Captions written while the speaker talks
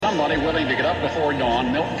somebody willing to get up before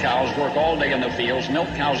dawn, milk cows, work all day in the fields, milk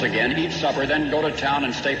cows again, eat supper, then go to town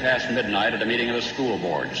and stay past midnight at a meeting of the school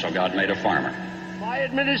board. So God made a farmer. My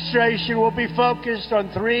administration will be focused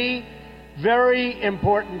on three very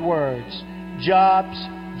important words: jobs,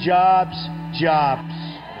 jobs, jobs.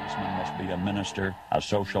 A policeman must be a minister, a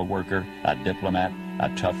social worker, a diplomat,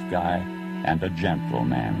 a tough guy, and a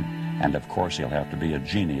gentleman. And of course he'll have to be a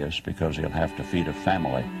genius because he'll have to feed a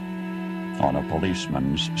family on a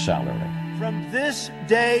policeman's salary. From this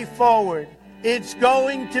day forward, it's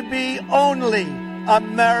going to be only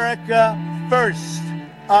America first.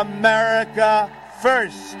 America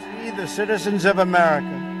first. We, the citizens of America,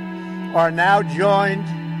 are now joined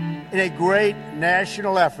in a great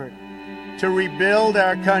national effort to rebuild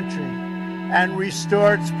our country and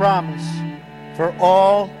restore its promise for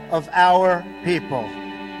all of our people.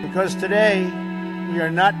 Because today, we are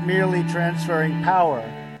not merely transferring power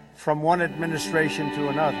from one administration to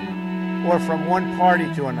another, or from one party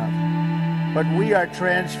to another, but we are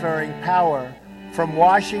transferring power from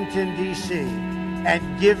Washington, D.C.,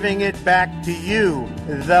 and giving it back to you,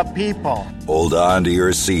 the people. Hold on to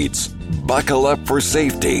your seats. Buckle up for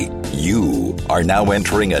safety. You are now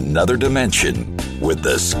entering another dimension with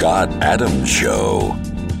the Scott Adams Show.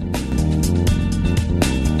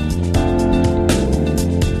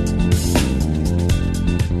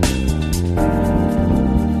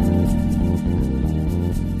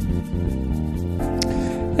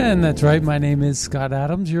 And that's right. My name is Scott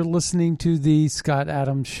Adams. You're listening to the Scott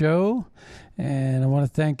Adams Show. And I want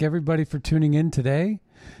to thank everybody for tuning in today.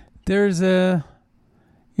 There's a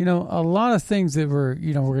lot of things that we're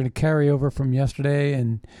going to carry over from yesterday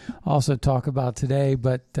and also talk about today.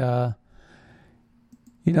 But, there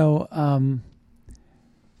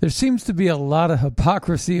seems to be a lot of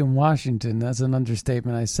hypocrisy in Washington. That's an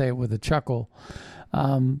understatement. I say it with a chuckle.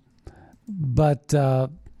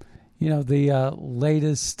 The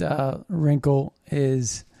latest wrinkle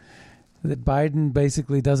is that Biden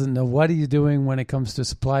basically doesn't know what he's doing when it comes to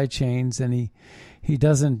supply chains, and he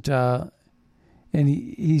doesn't, and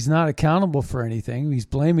he's not accountable for anything. He's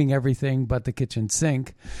blaming everything but the kitchen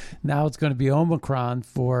sink. Now it's going to be Omicron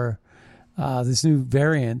for this new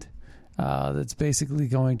variant that's basically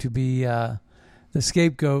going to be the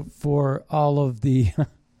scapegoat for all of the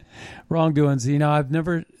wrongdoings. I've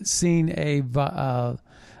never seen a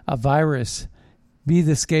virus be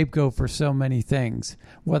the scapegoat for so many things,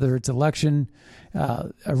 whether it's election,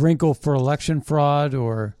 a wrinkle for election fraud,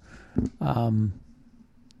 or,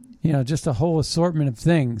 just a whole assortment of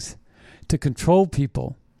things to control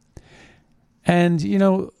people. And,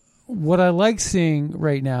 what I like seeing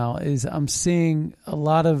right now is I'm seeing a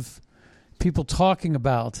lot of people talking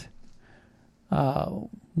about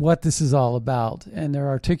what this is all about, and they're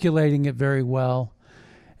articulating it very well.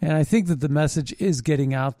 And I think that the message is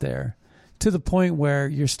getting out there to the point where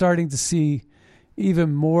you're starting to see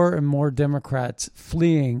even more and more Democrats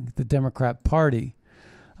fleeing the Democrat Party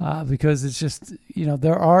because it's just,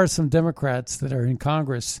 there are some Democrats that are in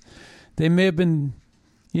Congress. They may have been,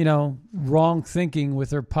 wrong thinking with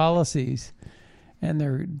their policies and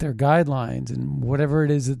their guidelines and whatever it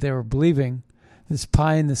is that they were believing, this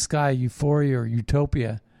pie in the sky euphoria or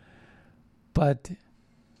utopia. But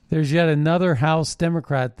there's yet another House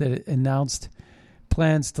Democrat that announced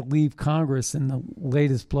plans to leave Congress in the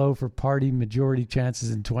latest blow for party majority chances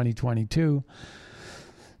in 2022.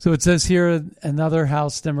 So it says here, another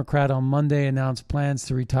House Democrat on Monday announced plans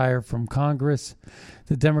to retire from Congress.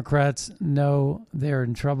 The Democrats know they're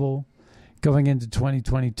in trouble going into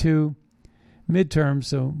 2022 midterms,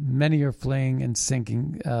 so many are fleeing and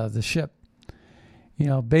sinking the ship.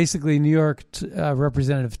 Basically, New York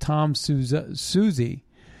Representative Tom Suozzi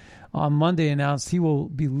on Monday announced he will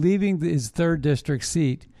be leaving his 3rd district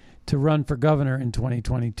seat to run for governor in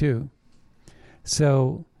 2022.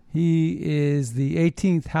 So he is the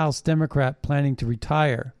 18th House Democrat planning to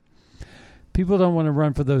retire. People don't want to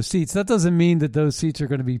run for those seats. That doesn't mean that those seats are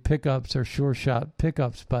going to be pickups or sure shot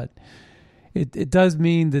pickups, but it does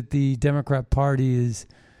mean that the Democrat Party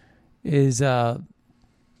is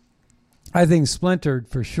I think splintered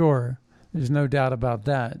for sure. There's no doubt about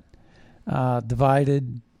that.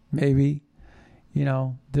 Divided. Maybe,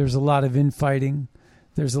 there's a lot of infighting.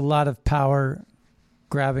 There's a lot of power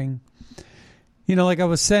grabbing. Like I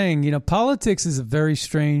was saying, politics is a very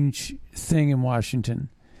strange thing in Washington.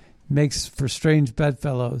 Makes for strange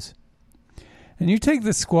bedfellows. And you take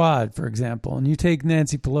the Squad, for example, and you take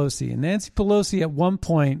Nancy Pelosi. And Nancy Pelosi at one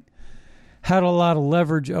point had a lot of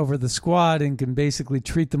leverage over the Squad and can basically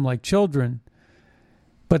treat them like children.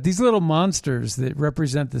 But these little monsters that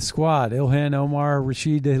represent the Squad, Ilhan Omar,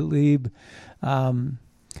 Rashid Tlaib,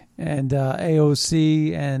 and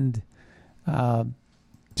AOC and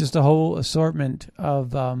just a whole assortment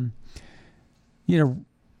of,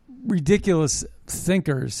 ridiculous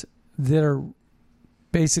thinkers that are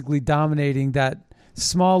basically dominating that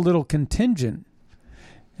small little contingent.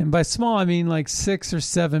 And by small, I mean like 6 or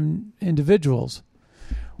 7 individuals.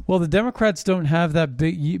 Well, the Democrats don't have that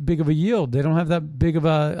big of a yield. They don't have that big of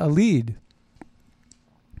a lead.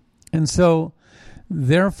 And so,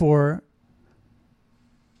 therefore,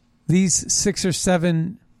 these 6 or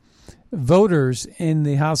 7 voters in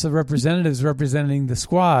the House of Representatives representing the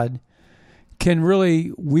squad can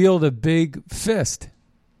really wield a big fist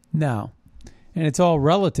now. And it's all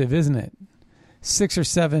relative, isn't it? 6 or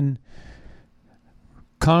 7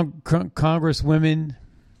 congresswomen,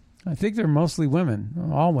 I think they're mostly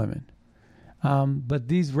women, all women. But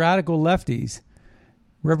these radical lefties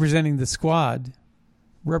representing the squad,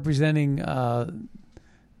 representing the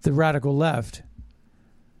radical left,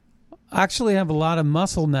 actually have a lot of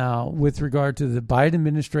muscle now with regard to the Biden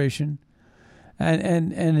administration.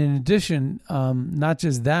 And in addition, not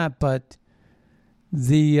just that, but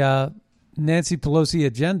the Nancy Pelosi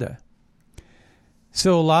agenda.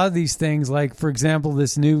 So a lot of these things, like, for example,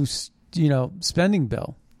 this new, spending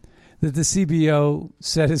bill that the CBO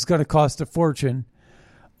said is going to cost a fortune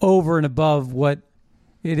over and above what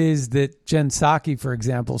it is that Jen Psaki, for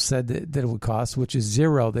example, said that it would cost, which is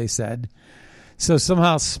 $0, they said. So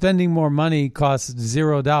somehow spending more money costs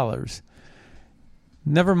 $0.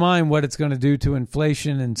 Never mind what it's going to do to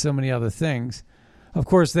inflation and so many other things. Of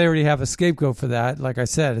course, they already have a scapegoat for that. Like I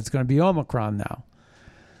said, it's going to be Omicron now.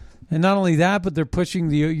 And not only that, but they're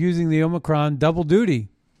using the Omicron double duty.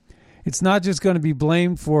 It's not just going to be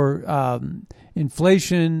blamed for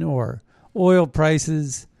inflation or oil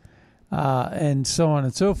prices and so on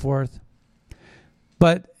and so forth.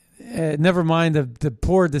 But never mind the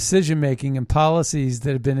poor decision-making and policies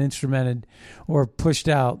that have been instrumented or pushed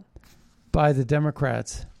out by the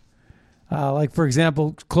Democrats. Like, for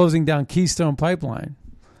example, closing down Keystone Pipeline.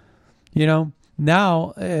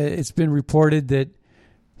 Now it's been reported that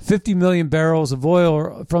 50 million barrels of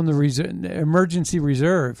oil from the emergency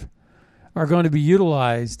reserve are going to be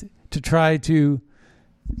utilized to try to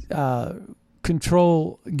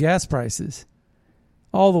control gas prices.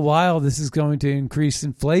 All the while, this is going to increase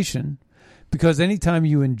inflation, because anytime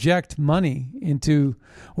you inject money into,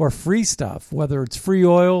 or free stuff, whether it's free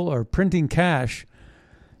oil or printing cash,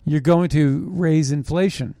 you're going to raise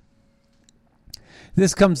inflation.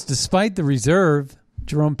 This comes despite the Reserve,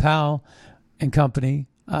 Jerome Powell and company,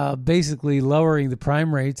 basically lowering the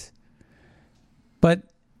prime rates. But,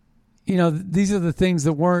 these are the things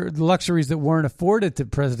that weren't, the luxuries that weren't afforded to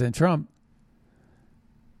President Trump.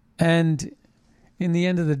 And in the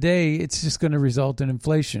end of the day, it's just going to result in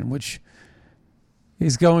inflation, which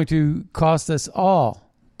is going to cost us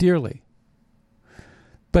all dearly.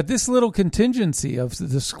 But this little contingency of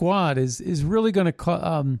the squad is really going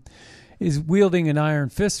to is wielding an iron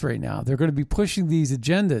fist right now. They're going to be pushing these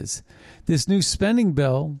agendas. This new spending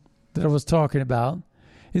bill that I was talking about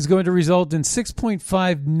is going to result in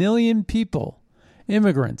 6.5 million people,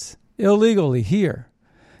 immigrants, illegally here.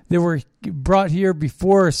 They were brought here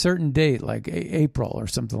before a certain date, like April or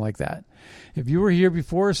something like that. If you were here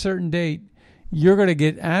before a certain date, you're going to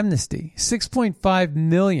get amnesty. 6.5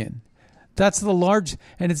 million. That's the large,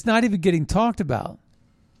 and it's not even getting talked about.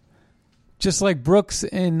 Just like Brooks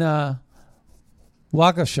in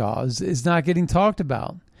Waukesha is not getting talked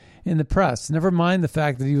about in the press. Never mind the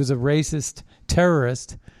fact that he was a racist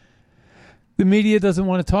terrorist. The media doesn't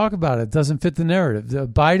want to talk about it. It doesn't fit the narrative.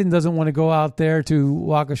 Biden doesn't want to go out there to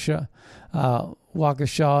Waukesha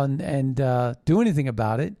and do anything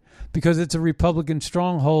about it, because it's a Republican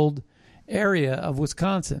stronghold area of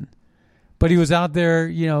Wisconsin. But he was out there,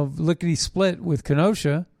 lickety-split with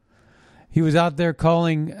Kenosha. He was out there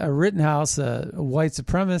calling Rittenhouse a white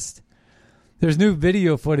supremacist. There's new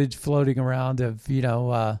video footage floating around of,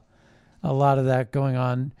 a lot of that going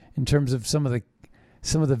on in terms of some of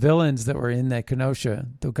the villains that were in that Kenosha.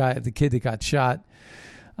 The kid that got shot,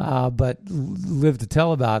 but lived to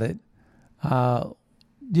tell about it. He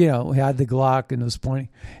had the Glock and was pointing.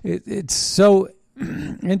 It's so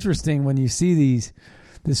interesting when you see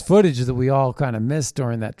this footage that we all kind of missed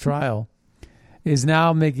during that trial is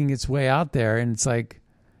now making its way out there. And it's like,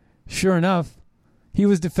 sure enough, he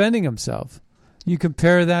was defending himself. You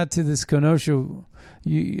compare that to this Kenosha,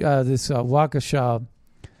 this Waukesha,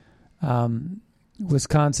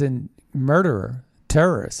 Wisconsin murderer,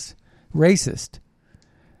 terrorist, racist.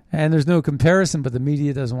 And there's no comparison, but the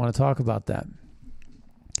media doesn't want to talk about that.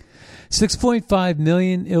 6.5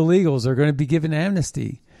 million illegals are going to be given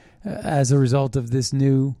amnesty as a result of this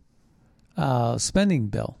new spending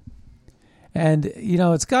bill. And,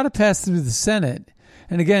 it's got to pass through the Senate.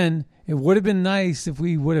 And again, it would have been nice if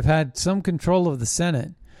we would have had some control of the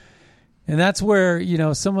Senate. And that's where,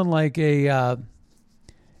 someone like a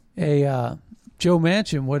Joe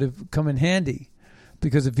Manchin would have come in handy.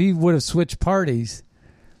 Because if he would have switched parties,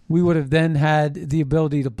 we would have then had the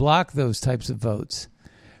ability to block those types of votes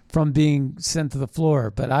from being sent to the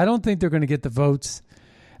floor. But I don't think they're going to get the votes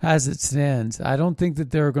as it stands. I don't think that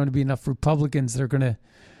there are going to be enough Republicans that are going to,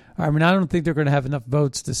 I don't think they're going to have enough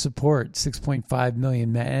votes to support 6.5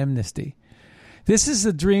 million amnesty. This is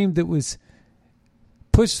a dream that was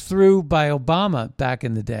pushed through by Obama back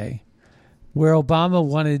in the day, where Obama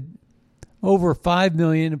wanted over 5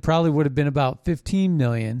 million, it probably would have been about 15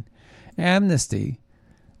 million amnesty,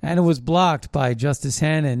 and it was blocked by Justice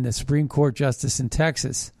Hannon, the Supreme Court justice in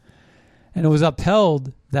Texas. And it was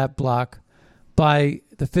upheld, that block, by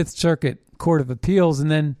the Fifth Circuit Court of Appeals. And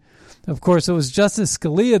then, of course, it was Justice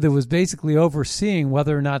Scalia that was basically overseeing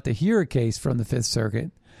whether or not to hear a case from the Fifth Circuit.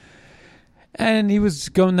 And he was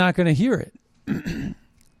not going to hear it.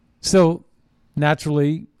 So,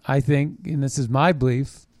 naturally, I think, and this is my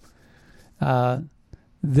belief, that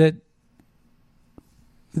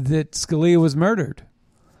Scalia was murdered.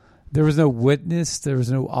 There was no witness. There was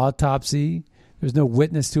no autopsy. There was no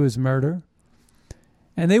witness to his murder.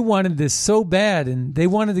 And they wanted this so bad, and they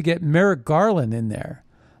wanted to get Merrick Garland in there.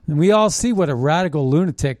 And we all see what a radical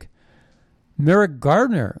lunatic Merrick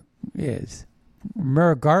Garland is.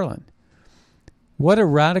 Merrick Garland. What a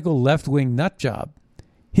radical left-wing nut job.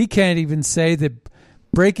 He can't even say that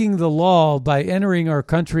breaking the law by entering our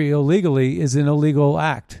country illegally is an illegal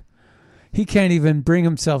act. He can't even bring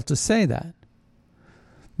himself to say that.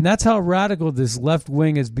 And that's how radical this left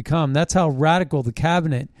wing has become. That's how radical the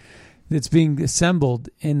cabinet that's being assembled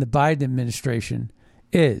in the Biden administration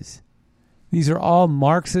is. These are all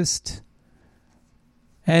Marxist.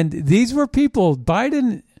 And these were people,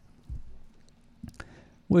 Biden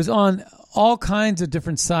was on all kinds of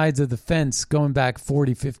different sides of the fence going back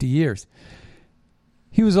 40, 50 years.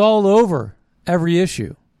 He was all over every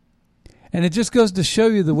issue. And it just goes to show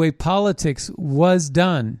you the way politics was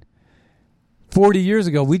done 40 years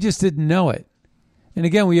ago. We just didn't know it. And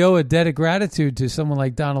again, we owe a debt of gratitude to someone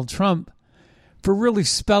like Donald Trump for really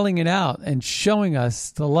spelling it out and showing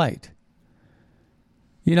us the light.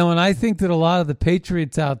 And I think that a lot of the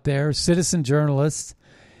patriots out there, citizen journalists,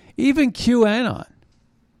 even QAnon,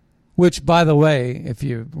 which, by the way, if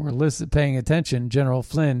you were paying attention, General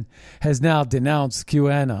Flynn has now denounced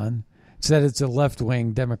QAnon, said it's a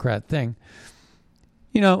left-wing Democrat thing.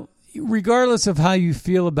 Regardless of how you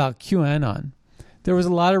feel about QAnon, there was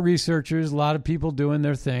a lot of researchers, a lot of people doing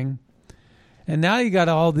their thing. And now you got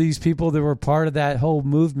all these people that were part of that whole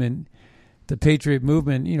movement, the Patriot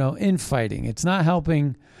movement, infighting. It's not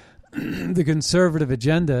helping the conservative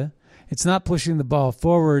agenda. It's not pushing the ball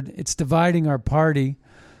forward. It's dividing our party.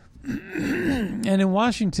 And in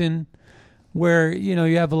Washington, where,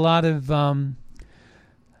 you have a lot of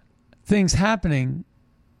things happening,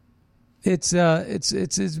 it's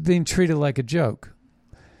being treated like a joke.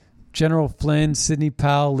 General Flynn, Sidney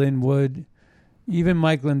Powell, Lynn Wood, even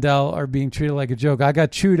Mike Lindell are being treated like a joke. I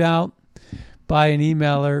got chewed out by an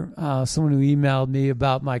emailer, someone who emailed me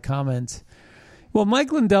about my comments. Well,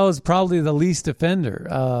 Mike Lindell is probably the least offender,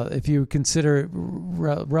 if you consider it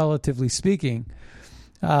relatively speaking,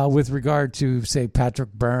 with regard to, say,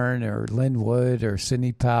 Patrick Byrne or Lynn Wood or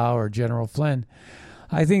Sidney Powell or General Flynn.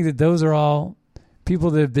 I think that those are all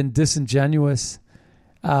people that have been disingenuous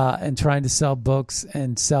and trying to sell books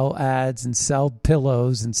and sell ads and sell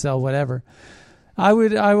pillows and sell whatever. I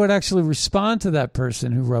would actually respond to that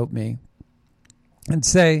person who wrote me and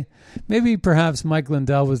say, maybe perhaps Mike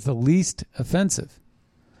Lindell was the least offensive.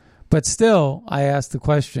 But still, I ask the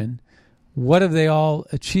question, what have they all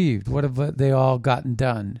achieved? What have they all gotten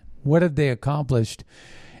done? What have they accomplished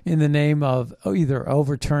in the name of either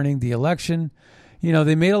overturning the election?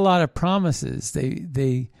 They made a lot of promises.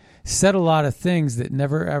 They said a lot of things that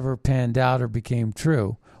never, ever panned out or became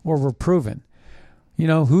true or were proven.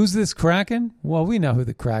 Who's this Kraken? Well, we know who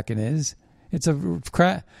the Kraken is. It's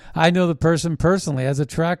I know the person personally, has a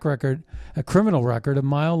track record, a criminal record a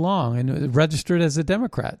mile long, and registered as a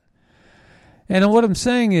Democrat. And what I'm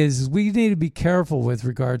saying is we need to be careful with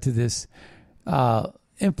regard to this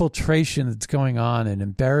infiltration that's going on and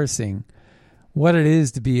embarrassing what it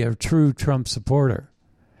is to be a true Trump supporter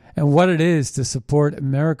and what it is to support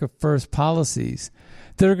America First policies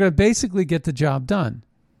that are going to basically get the job done.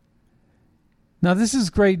 Now, this is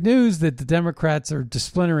great news that the Democrats are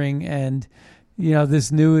splintering, and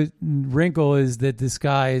this new wrinkle is that this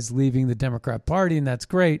guy is leaving the Democrat Party, and that's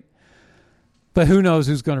great. But who knows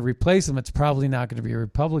who's going to replace him? It's probably not going to be a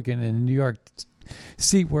Republican in the New York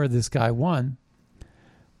seat where this guy won.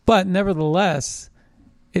 But nevertheless,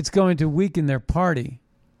 it's going to weaken their party.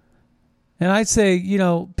 And I'd say,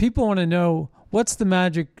 people want to know what's the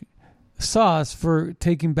magic sauce for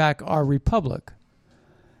taking back our republic.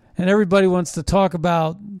 And everybody wants to talk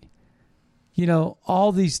about,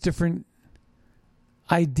 all these different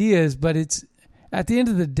ideas, but it's at the end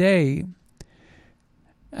of the day,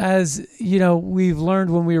 as we've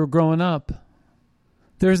learned when we were growing up,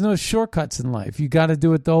 there's no shortcuts in life. You got to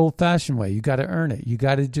do it the old-fashioned way. You got to earn it. You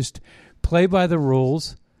got to just play by the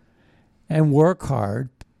rules and work hard,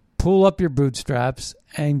 pull up your bootstraps,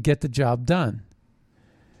 and get the job done.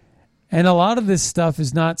 And a lot of this stuff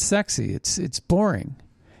is not sexy. It's boring.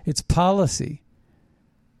 It's policy.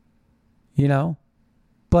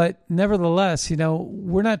 But nevertheless,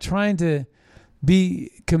 we're not trying to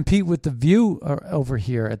compete with The View over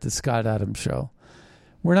here at the Scott Adams Show.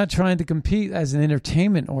 We're not trying to compete as an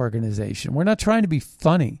entertainment organization. We're not trying to be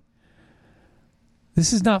funny.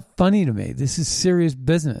 This is not funny to me. This is serious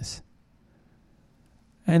business.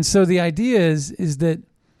 And so the idea is that,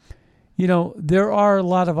 there are a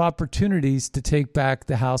lot of opportunities to take back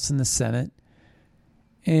the House and the Senate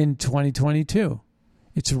in 2022.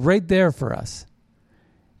 It's right there for us.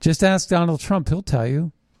 Just ask Donald Trump. He'll tell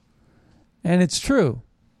you. And it's true.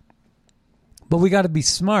 But we got to be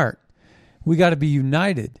smart. We got to be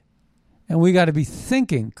united. And we got to be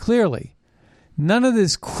thinking clearly. None of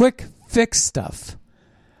this quick fix stuff.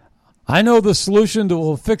 I know the solution that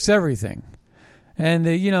will fix everything. And,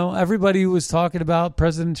 everybody who was talking about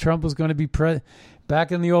President Trump was going to be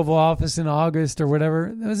back in the Oval Office in August or whatever,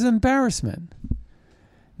 it was an embarrassment.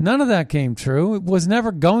 None of that came true. It was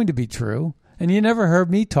never going to be true. And you never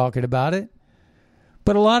heard me talking about it.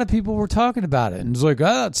 But a lot of people were talking about it. And it's like,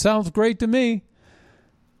 it sounds great to me.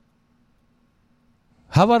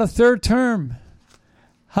 How about a third term?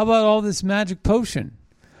 How about all this magic potion?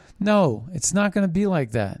 No, it's not going to be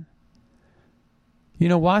like that.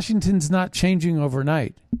 Washington's not changing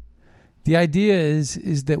overnight. The idea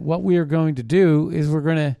is that what we are going to do is we're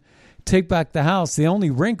going to take back the House. The only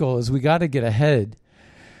wrinkle is we got to get ahead.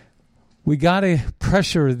 We got to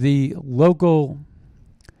pressure the local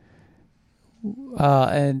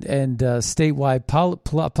and statewide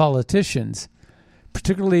politicians,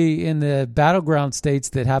 particularly in the battleground states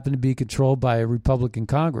that happen to be controlled by a Republican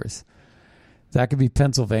Congress. That could be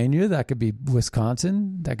Pennsylvania. That could be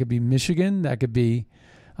Wisconsin. That could be Michigan. That could be,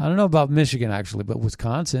 I don't know about Michigan actually, but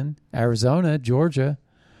Wisconsin, Arizona, Georgia.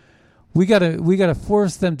 We got to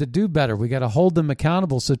force them to do better. We got to hold them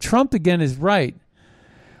accountable. So Trump again is right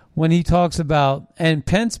when he talks about, and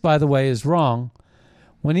Pence by the way is wrong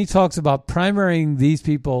when he talks about primarying these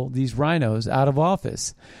people, these rhinos, out of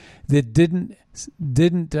office that didn't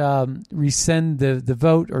rescind the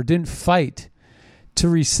vote or didn't fight to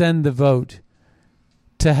rescind the vote,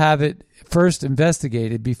 to have it first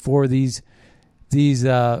investigated before these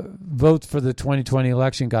votes for the 2020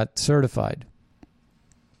 election got certified.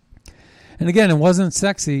 And again, it wasn't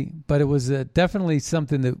sexy, but it was definitely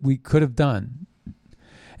something that we could have done.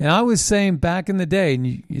 And I was saying back in the day,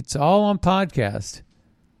 and it's all on podcast,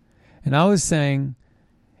 and I was saying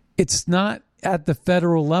it's not at the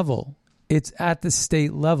federal level. It's at the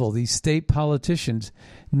state level. These state politicians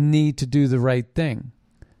need to do the right thing.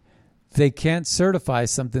 They can't certify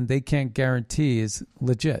something they can't guarantee is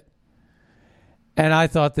legit. And I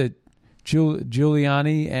thought that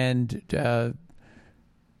Giuliani and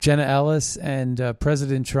Jenna Ellis and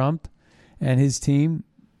President Trump and his team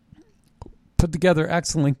put together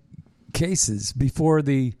excellent cases before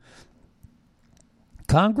the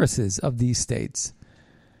Congresses of these states.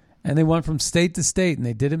 And they went from state to state, and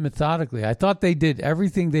they did it methodically. I thought they did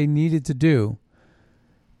everything they needed to do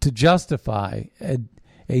to justify a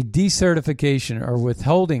decertification or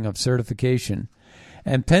withholding of certification.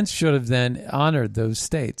 And Pence should have then honored those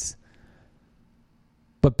states.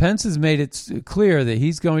 But Pence has made it clear that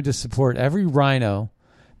he's going to support every rhino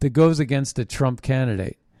that goes against a Trump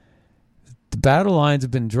candidate. The battle lines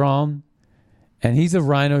have been drawn, and he's a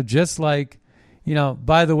rhino just like,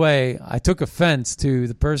 by the way, I took offense to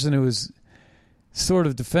the person who was sort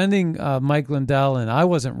of defending Mike Lindell, and I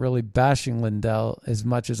wasn't really bashing Lindell as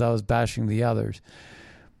much as I was bashing the others.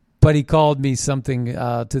 But he called me something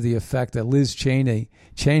to the effect that Liz Cheney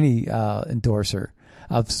endorser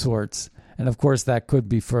of sorts. And of course, that could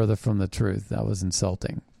be further from the truth. That was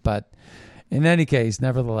insulting. But in any case,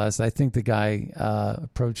 nevertheless, I think the guy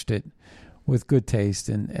approached it with good taste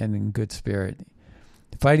and in good spirit,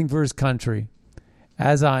 fighting for his country,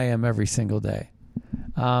 as I am every single day.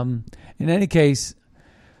 In any case,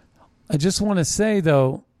 I just want to say,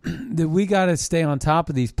 though, that we got to stay on top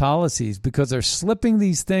of these policies because they're slipping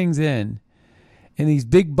these things in these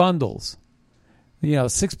big bundles.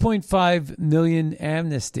 6.5 million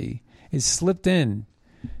amnesty is slipped in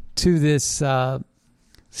to this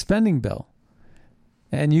spending bill.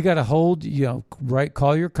 And you got to hold,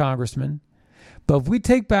 call your congressman. But if we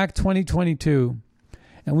take back 2022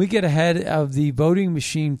 and we get ahead of the voting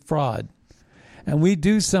machine fraud and we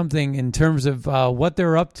do something in terms of what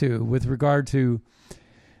they're up to with regard to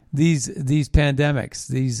these pandemics,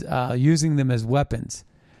 these using them as weapons,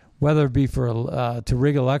 whether it be for to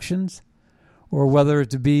rig elections or whether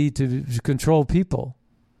it be to control people,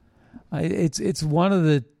 it's one of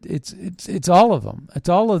the it's all of them. It's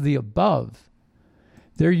all of the above.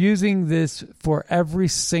 They're using this for every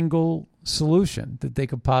single solution that they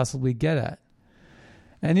could possibly get at.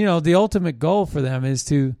 And, the ultimate goal for them is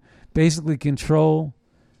to basically control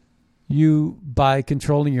you by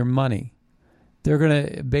controlling your money. They're going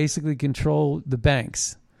to basically control the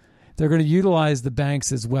banks. They're going to utilize the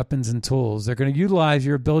banks as weapons and tools. They're going to utilize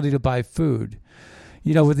your ability to buy food.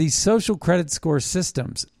 With these social credit score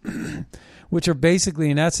systems, which are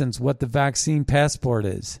basically, in essence, what the vaccine passport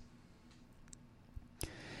is.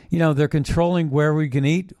 They're controlling where we can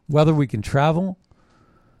eat, whether we can travel,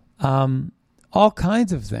 all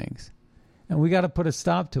kinds of things. And we got to put a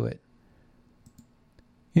stop to it.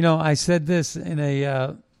 I said this in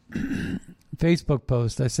a Facebook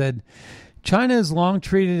post. I said, China has long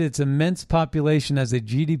treated its immense population as a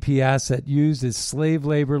GDP asset used as slave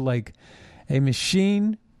labor like a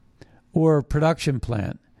machine or a production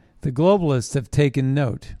plant. The globalists have taken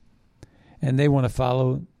note, and they want to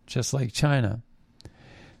follow just like China.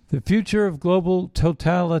 The future of global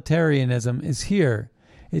totalitarianism is here.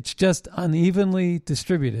 It's just unevenly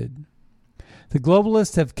distributed. The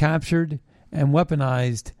globalists have captured and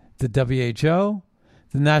weaponized the WHO,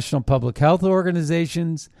 the National Public Health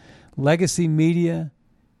Organizations, legacy media,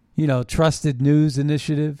 trusted news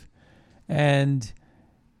initiative, and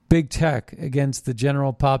big tech against the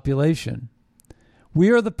general population. We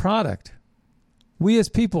are the product. We as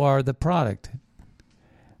people are the product.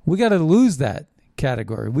 We got to lose that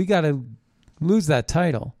category. We got to lose that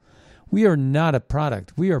title. We are not a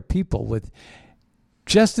product. We are people with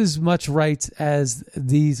just as much rights as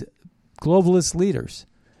these globalist leaders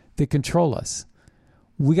that control us.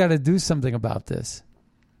 We got to do something about this.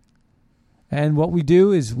 And what we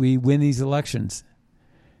do is we win these elections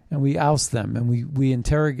and we oust them and we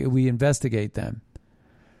interrogate, we investigate them.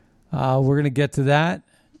 We're going to get to that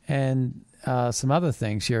and some other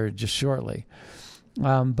things here just shortly.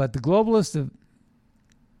 But the globalists have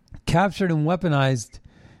captured and weaponized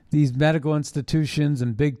these medical institutions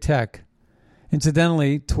and big tech.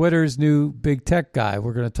 Incidentally, Twitter's new big tech guy.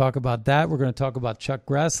 We're going to talk about that. We're going to talk about Chuck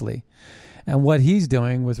Grassley and what he's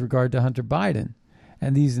doing with regard to Hunter Biden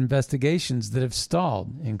and these investigations that have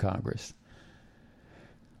stalled in Congress.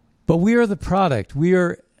 But we are the product. We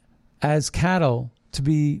are as cattle to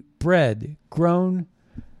be bred, grown,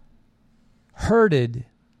 herded,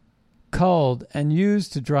 culled, and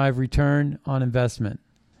used to drive return on investment.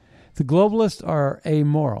 The globalists are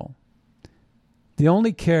amoral. They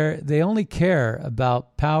only care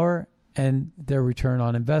about power and their return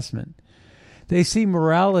on investment. They see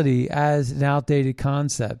morality as an outdated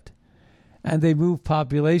concept, and they move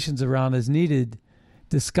populations around as needed,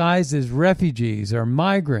 disguised as refugees or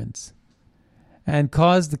migrants, and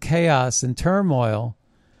cause the chaos and turmoil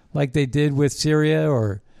like they did with Syria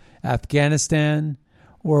or Afghanistan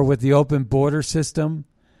or with the open border system.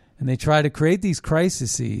 And they try to create these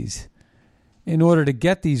crises in order to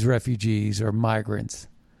get these refugees or migrants.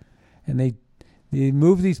 And they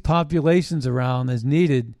move these populations around as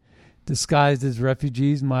needed, disguised as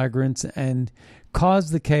refugees, migrants, and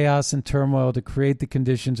cause the chaos and turmoil to create the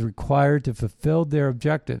conditions required to fulfill their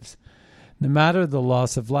objectives, no matter the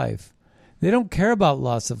loss of life. They don't care about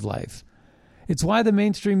loss of life. It's why the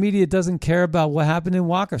mainstream media doesn't care about what happened in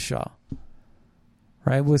Waukesha,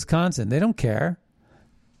 right, Wisconsin. They don't care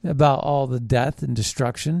about all the death and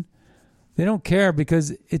destruction. They don't care because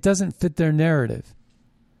it doesn't fit their narrative.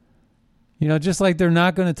 Just like they're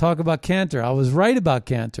not going to talk about Cantor. I was right about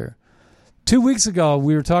Cantor. 2 weeks ago,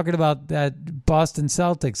 we were talking about that Boston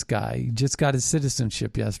Celtics guy. He just got his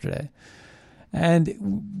citizenship yesterday.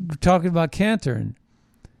 And we're talking about Cantor and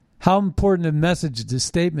how important a message the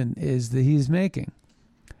statement is that he's making.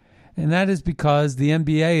 And that is because the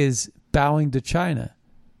NBA is bowing to China.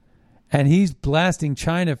 And he's blasting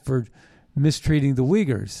China for mistreating the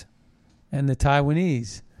Uyghurs and the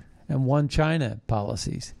Taiwanese and one China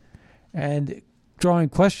policies and drawing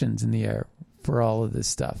questions in the air for all of this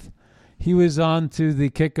stuff. He was on to the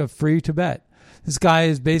kick of free Tibet. This guy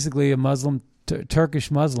is basically a Muslim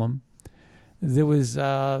Turkish Muslim that was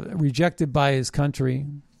rejected by his country,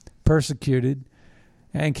 persecuted,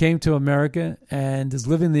 and came to America and is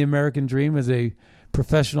living the American dream as a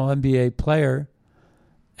professional NBA player.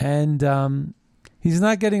 And he's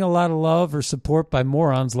not getting a lot of love or support by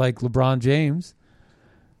morons like LeBron James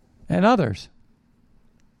and others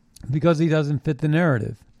because he doesn't fit the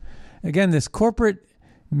narrative. Again, this corporate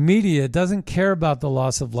media doesn't care about the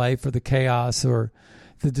loss of life or the chaos or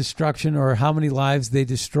the destruction or how many lives they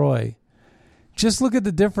destroy. Just look at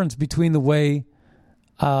the difference between the way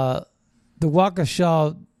the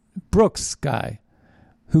Waukesha Brooks guy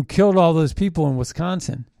who killed all those people in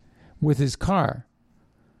Wisconsin with his car.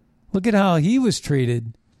 Look at how he was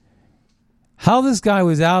treated. How this guy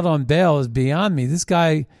was out on bail is beyond me. This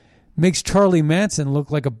guy makes Charlie Manson look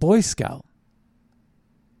like a Boy Scout.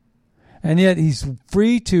 And yet he's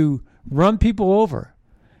free to run people over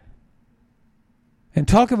and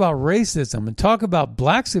talk about racism and talk about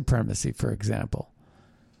black supremacy, for example.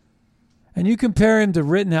 And you compare him to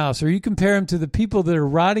Rittenhouse, or you compare him to the people that are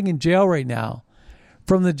rotting in jail right now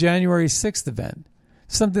from the January 6th event,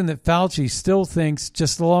 something that Fauci still thinks,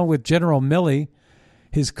 just along with General Milley,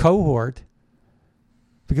 his cohort.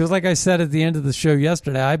 Because like I said at the end of the show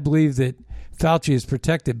yesterday, I believe that Fauci is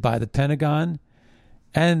protected by the Pentagon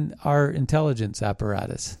and our intelligence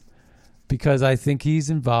apparatus, because I think he's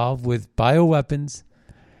involved with bioweapons,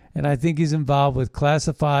 and I think he's involved with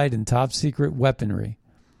classified and top secret weaponry.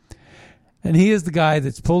 And he is the guy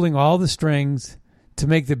that's pulling all the strings to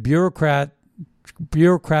make the bureaucratic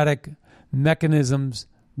mechanisms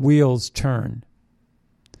wheels turn.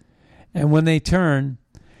 And when they turn,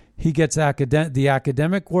 he gets the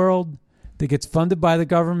academic world that gets funded by the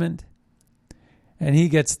government, and he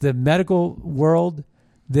gets the medical world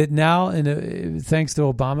that now, thanks to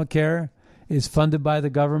Obamacare, is funded by the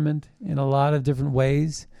government in a lot of different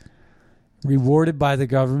ways, rewarded by the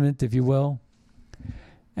government, if you will.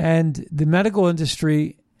 And the medical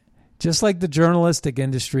industry, just like the journalistic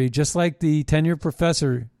industry, just like the tenure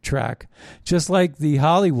professor track, just like the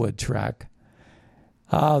Hollywood track,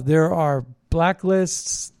 there are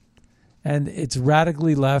blacklists, and it's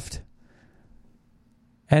radically left,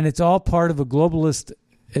 and it's all part of a globalist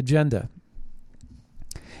agenda.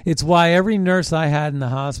 It's why every nurse I had in the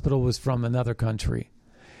hospital was from another country.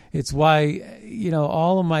 It's why,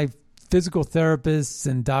 all of my physical therapists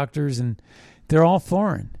and doctors, and they're all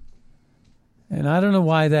foreign. And I don't know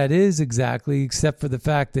why that is exactly, except for the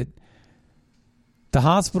fact that the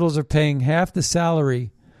hospitals are paying half the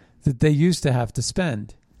salary that they used to have to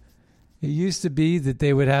spend. It used to be that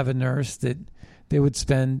they would have a nurse that they would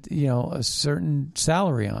spend, a certain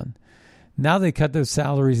salary on. Now they cut those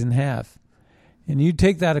salaries in half. And you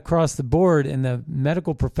take that across the board, and the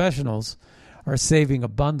medical professionals are saving a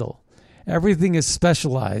bundle. Everything is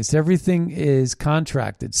specialized. Everything is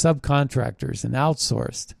contracted, subcontractors, and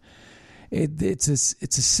outsourced. It's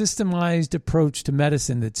a systemized approach to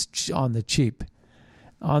medicine that's on the cheap,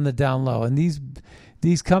 on the down low. And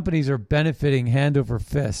these companies are benefiting hand over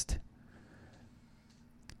fist.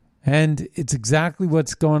 And it's exactly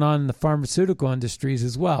what's going on in the pharmaceutical industries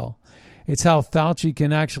as well. It's how Fauci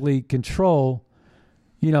can actually control,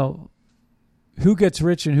 who gets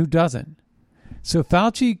rich and who doesn't. So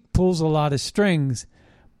Fauci pulls a lot of strings,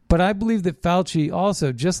 but I believe that Fauci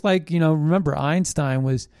also, just like, remember Einstein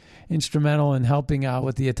was instrumental in helping out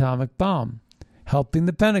with the atomic bomb, helping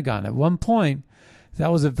the Pentagon. At one point,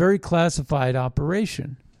 that was a very classified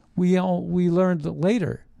operation. We learned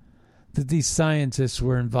later that these scientists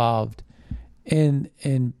were involved in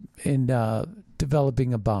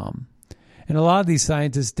developing a bomb. And a lot of these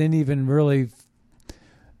scientists didn't even really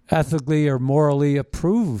ethically or morally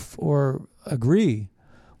approve or agree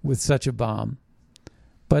with such a bomb.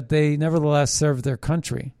 But they nevertheless served their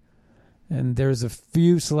country. And there's a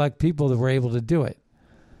few select people that were able to do it.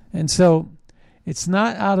 And so it's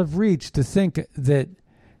not out of reach to think that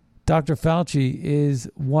Dr. Fauci is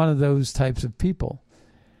one of those types of people.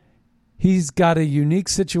 He's got a unique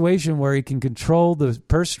situation where he can control the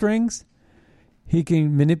purse strings. He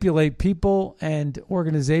can manipulate people and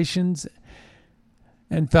organizations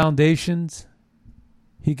and foundations.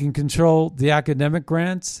 He can control the academic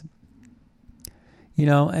grants,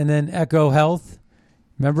 and then Echo Health.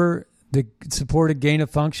 Remember the supported gain of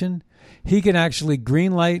function? He can actually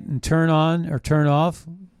green light and turn on or turn off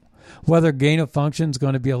whether gain of function is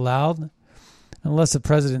going to be allowed, unless the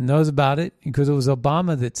president knows about it, because it was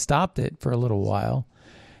Obama that stopped it for a little while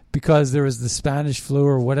because there was the Spanish flu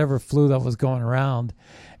or whatever flu that was going around.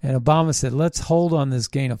 And Obama said, let's hold on this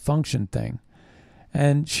gain of function thing.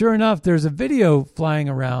 And sure enough, there's a video flying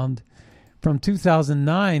around from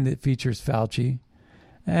 2009 that features Fauci.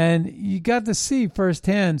 And you got to see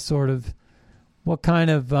firsthand sort of what kind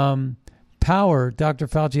of power Dr.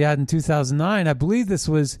 Fauci had in 2009. I believe this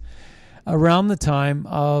was around the time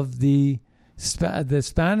of the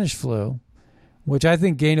Spanish flu, which I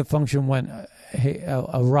think gain of function went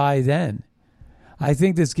awry then. I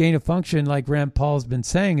think this gain of function, like Rand Paul's been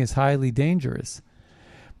saying, is highly dangerous.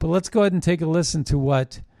 But let's go ahead and take a listen to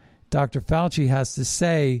what Dr. Fauci has to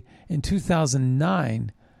say in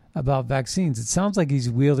 2009 about vaccines. It sounds like he's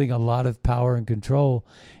wielding a lot of power and control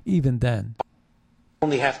even then.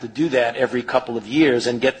 Only have to do that every couple of years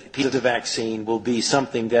and get people the vaccine will be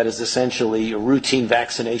something that is essentially a routine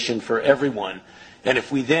vaccination for everyone. And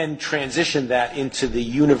if we then transition that into the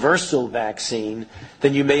universal vaccine,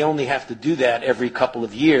 then you may only have to do that every couple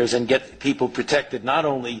of years and get people protected not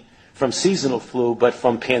only from seasonal flu but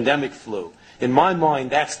from pandemic flu. In my mind,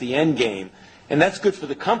 that's the end game. And that's good for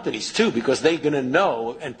the companies, too, because they're going to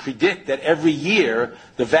know and predict that every year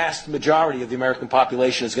the vast majority of the American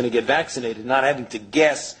population is going to get vaccinated, not having to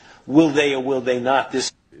guess will they or will they not.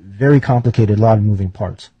 This very complicated, a lot of moving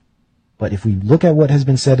parts. But if we look at what has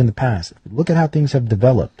been said in the past, if we look at how things have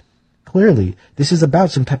developed, clearly this is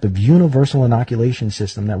about some type of universal inoculation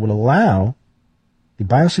system that would allow the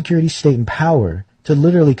biosecurity state and power to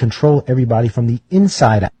literally control everybody from the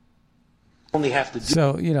inside out. Only have to do.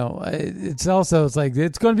 So, it's like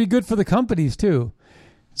it's going to be good for the companies too.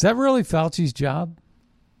 Is that really Fauci's job?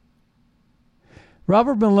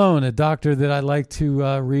 Robert Malone, a doctor that I like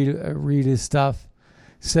to read his stuff,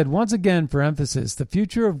 said once again for emphasis, the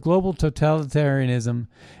future of global totalitarianism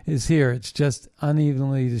is here. It's just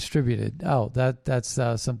unevenly distributed. Oh, that's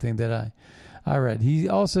something that I read. He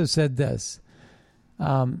also said this,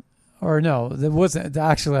 or no, that wasn't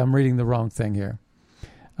actually. I'm reading the wrong thing here.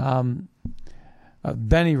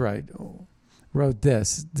 Benny Wright wrote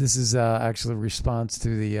this. This is actually a response to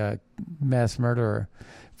the mass murderer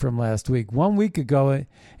from last week. 1 week ago, an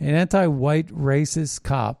anti-white racist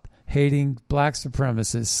cop hating black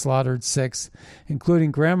supremacists slaughtered 6,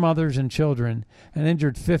 including grandmothers and children, and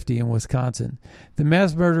injured 50 in Wisconsin. The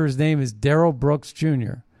mass murderer's name is Darrell Brooks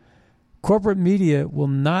Jr. Corporate media will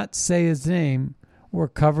not say his name or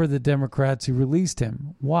cover the Democrats who released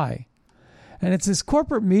him. Why? And it's this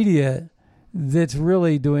corporate media that's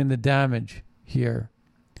really doing the damage here.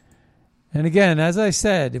 And again, as I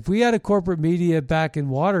said, if we had a corporate media back in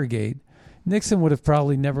Watergate, Nixon would have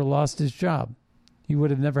probably never lost his job. He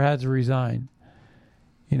would have never had to resign.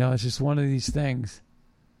 It's just one of these things.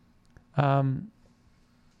 And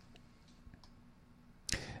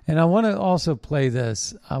I want to also play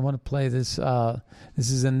this. This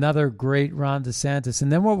is another great Ron DeSantis.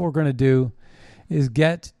 And then what we're going to do is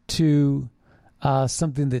get to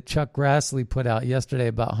something that Chuck Grassley put out yesterday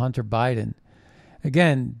about Hunter Biden.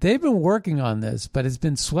 Again, they've been working on this, but it's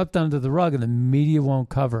been swept under the rug and the media won't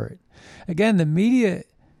cover it. Again, the media,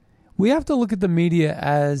 we have to look at the media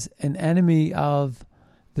as an enemy of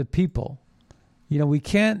the people. We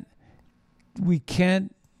can't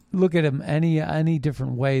look at them any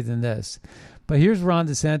different way than this. But here's Ron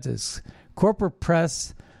DeSantis. Corporate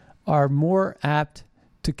press are more apt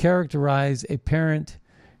to characterize a parent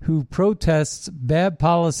who protests bad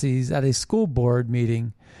policies at a school board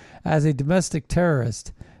meeting as a domestic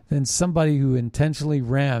terrorist than somebody who intentionally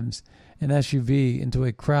rams an SUV into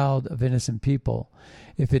a crowd of innocent people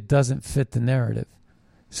if it doesn't fit the narrative.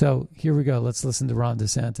 So here we go. Let's listen to Ron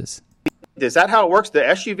DeSantis. Is that how it works? The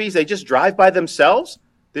SUVs, they just drive by themselves?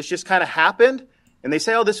 This just kind of happened? And they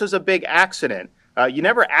say, oh, this was a big accident. You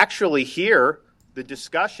never actually hear the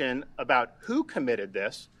discussion about who committed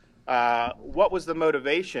this. What was the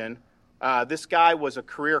motivation? This guy was a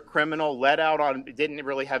career criminal, let out on, didn't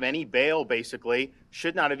really have any bail, basically,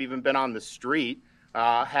 should not have even been on the street,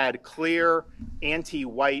 had clear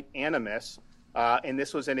anti-white animus, and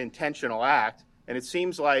this was an intentional act. And it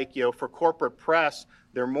seems like, for corporate press,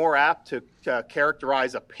 they're more apt to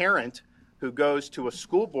characterize a parent who goes to a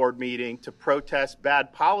school board meeting to protest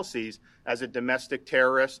bad policies as a domestic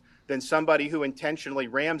terrorist than somebody who intentionally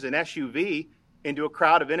rams an SUV into a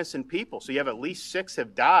crowd of innocent people. So you have at least 6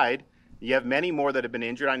 have died. You have many more that have been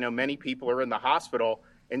injured. I know many people are in the hospital.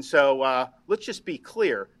 And so let's just be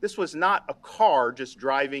clear. This was not a car just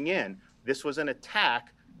driving in. This was an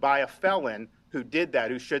attack by a felon who did that,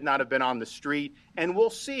 who should not have been on the street. And we'll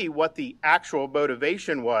see what the actual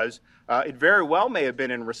motivation was. It very well may have been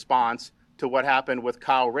in response to what happened with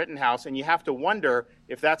Kyle Rittenhouse. And you have to wonder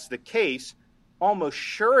if that's the case. Almost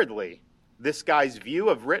assuredly, this guy's view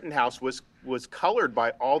of Rittenhouse was colored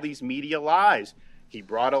by all these media lies. He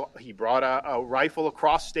brought a rifle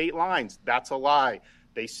across state lines. That's a lie.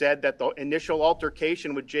 They said that the initial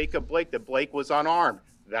altercation with Jacob Blake, that Blake was unarmed.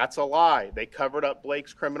 That's a lie. They covered up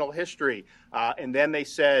Blake's criminal history. And then they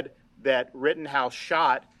said that Rittenhouse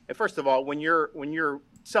shot. And first of all, when you're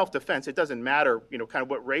self-defense, it doesn't matter, kind of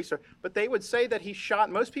what race, but they would say that he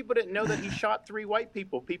shot. Most people didn't know that he shot 3 white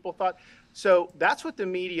people. People thought, so that's what the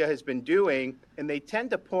media has been doing, and they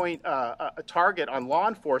tend to point a target on law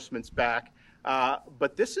enforcement's back.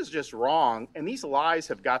 But this is just wrong, and these lies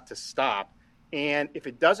have got to stop. And if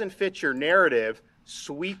it doesn't fit your narrative,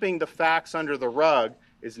 sweeping the facts under the rug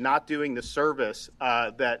is not doing the service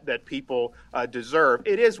that people deserve.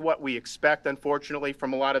 It is what we expect, unfortunately,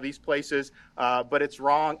 from a lot of these places, but it's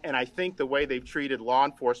wrong. And I think the way they've treated law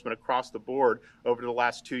enforcement across the board over the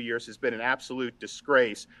last 2 years has been an absolute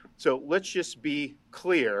disgrace. So let's just be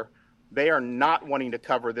clear. They are not wanting to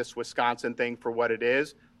cover this Wisconsin thing for what it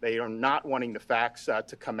is. They are not wanting the facts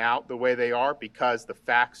to come out the way they are because the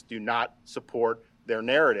facts do not support their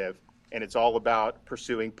narrative. And it's all about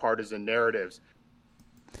pursuing partisan narratives.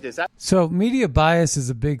 So media bias is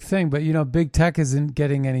a big thing, but, big tech isn't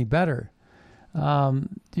getting any better.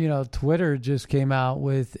 Twitter just came out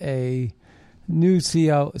with a new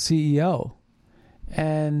CEO,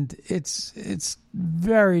 and it's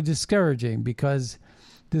very discouraging because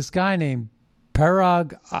this guy named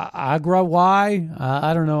Parag Agrawal,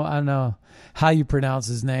 I don't know how you pronounce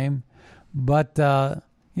his name, but,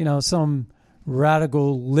 some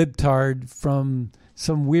radical libtard from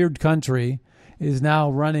some weird country is now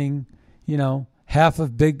running, half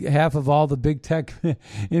of all the big tech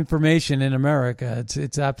information in America.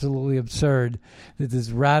 It's absolutely absurd that this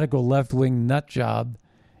radical left-wing nut job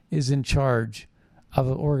is in charge of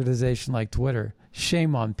an organization like Twitter.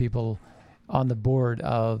 Shame on people on the board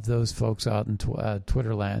of those folks out in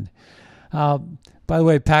Twitterland. By the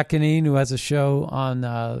way, Pat Kinane, who has a show on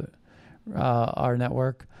our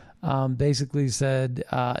network, basically said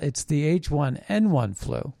it's the H1N1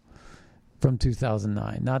 flu from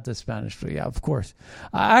 2009, not the Spanish flu. Yeah, of course.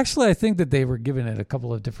 Actually, I think that they were giving it a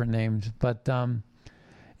couple of different names, but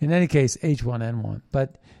in any case, H1N1.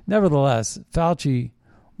 But nevertheless, Fauci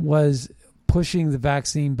was pushing the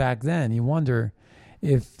vaccine back then. You wonder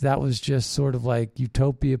if that was just sort of like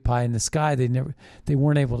utopia pie in the sky. They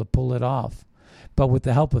weren't able to pull it off, but with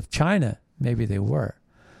the help of China, maybe they were.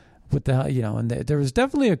 And there was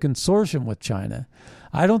definitely a consortium with China.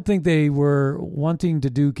 I don't think they were wanting to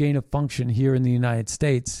do gain of function here in the United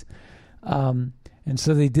States. And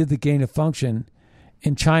so they did the gain of function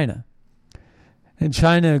in China. And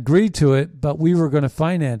China agreed to it, but we were going to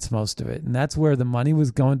finance most of it. And that's where the money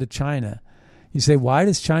was going to China. You say, why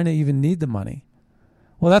does China even need the money?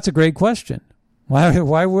 Well, that's a great question. Why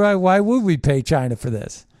would we pay China for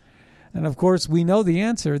this? And of course, we know the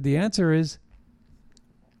answer. The answer is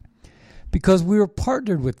because we were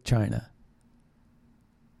partnered with China.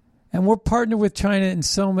 And we're partnered with China in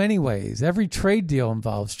so many ways. Every trade deal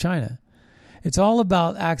involves China. It's all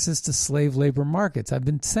about access to slave labor markets. I've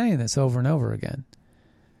been saying this over and over again.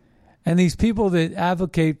 And these people that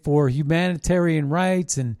advocate for humanitarian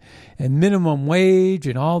rights and minimum wage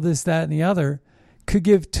and all this, that, and the other could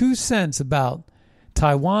give 2 cents about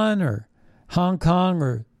Taiwan or Hong Kong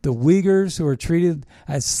or the Uyghurs who are treated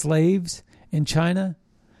as slaves in China.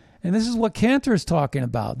 And this is what Cantor is talking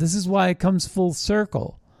about. This is why it comes full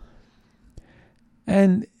circle.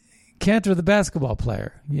 And Cantor, the basketball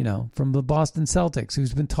player, from the Boston Celtics,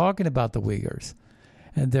 who's been talking about the Uyghurs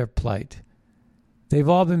and their plight. They've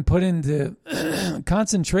all been put into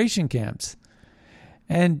concentration camps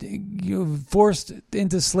and forced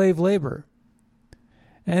into slave labor.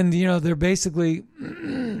 And, they're basically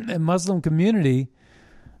a Muslim community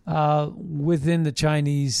within the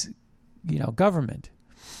Chinese, government.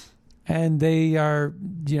 And they are,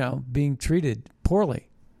 being treated poorly,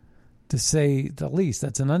 to say the least.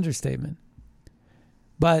 That's an understatement.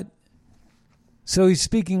 But so he's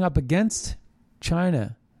speaking up against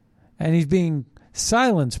China, and he's being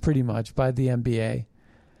silenced pretty much by the NBA.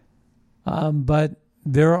 But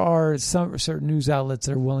there are some certain news outlets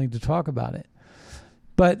that are willing to talk about it.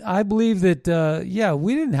 But I believe that,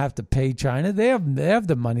 we didn't have to pay China. They have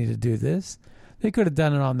the money to do this. They could have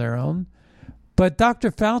done it on their own. But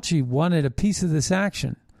Dr. Fauci wanted a piece of this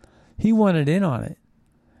action. He wanted in on it.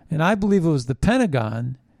 And I believe it was the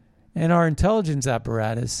Pentagon and our intelligence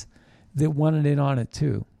apparatus that wanted in on it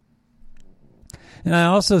too. And I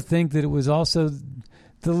also think that it was also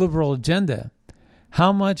the liberal agenda.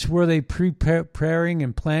 How much were they preparing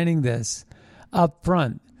and planning this up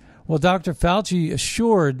front? Well, Dr. Fauci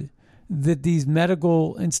assured that these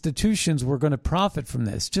medical institutions were going to profit from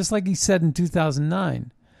this, just like he said in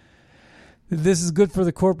 2009. This is good for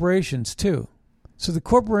the corporations too. So the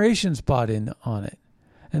corporations bought in on it.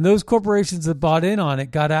 And those corporations that bought in on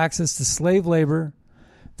it got access to slave labor,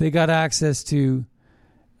 they got access to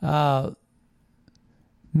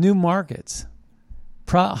new markets,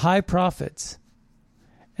 high profits,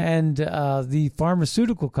 and the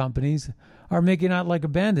pharmaceutical companies are making out like a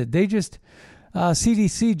bandit. They just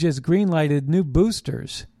CDC just greenlighted new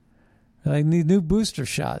boosters, like new booster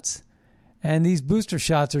shots, and these booster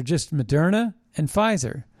shots are just Moderna and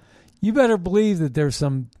Pfizer. You better believe that there's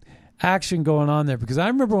some action going on there, because I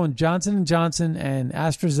remember when Johnson & Johnson and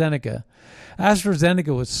AstraZeneca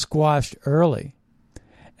was squashed early.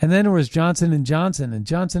 And then there was Johnson & Johnson, and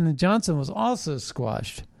Johnson & Johnson was also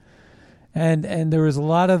squashed. And there was a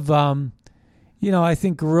lot of, I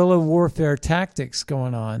think guerrilla warfare tactics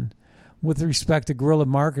going on with respect to guerrilla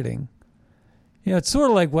marketing. It's sort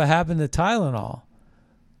of like what happened to Tylenol.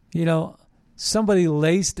 Somebody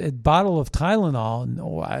laced a bottle of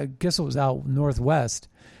Tylenol, I guess it was out northwest,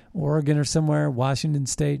 Oregon or somewhere, Washington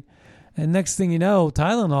State. And next thing you know,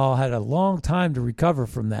 Tylenol had a long time to recover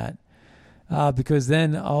from that. Because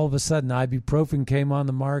then all of a sudden ibuprofen came on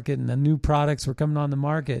the market and the new products were coming on the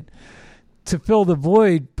market to fill the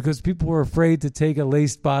void because people were afraid to take a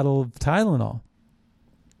laced bottle of Tylenol.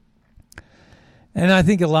 And I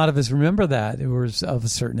think a lot of us remember that. It was of a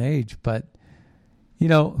certain age. But,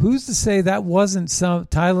 who's to say that wasn't some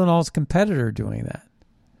Tylenol's competitor doing that?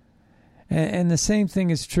 And the same thing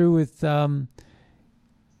is true with,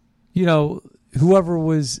 whoever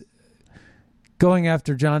was going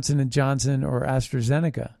after Johnson & Johnson or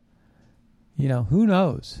AstraZeneca. Who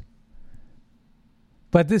knows?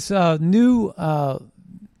 But this new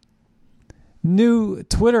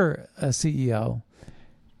Twitter CEO,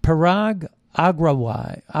 Parag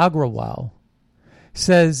Agrawal,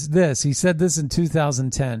 says this. He said this in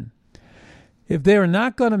 2010. If they are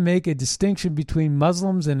not going to make a distinction between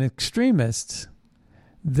Muslims and extremists,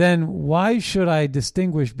 then why should I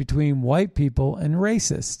distinguish between white people and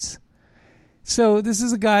racists? So this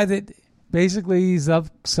is a guy that basically he's of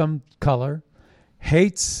some color,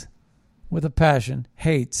 hates with a passion,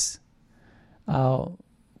 hates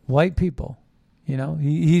white people.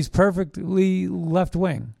 He's perfectly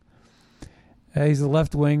left-wing. He's a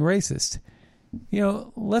left-wing racist.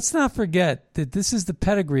 Let's not forget that this is the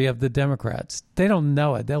pedigree of the Democrats. They don't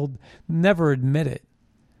know it. They'll never admit it.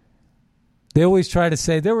 They always try to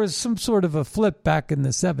say there was some sort of a flip back in the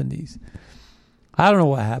 70s. I don't know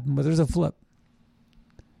what happened, but there's a flip.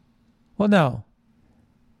 Well, no.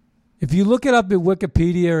 If you look it up at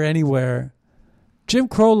Wikipedia or anywhere, Jim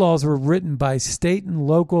Crow laws were written by state and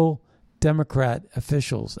local Democrat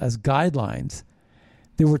officials as guidelines.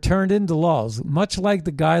 They were turned into laws, much like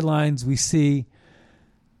the guidelines we see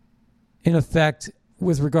in effect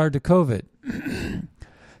with regard to COVID.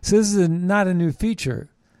 So this is not a new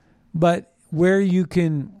feature, but where you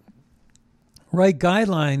can write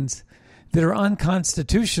guidelines that are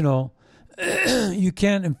unconstitutional, you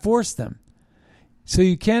can't enforce them. So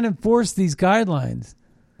you can't enforce these guidelines,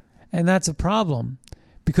 and that's a problem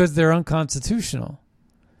because they're unconstitutional.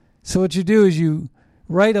 So what you do is you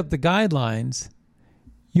write up the guidelines,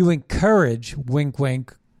 you encourage, wink,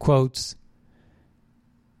 wink, quotes,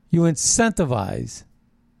 you incentivize,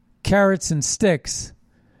 carrots and sticks,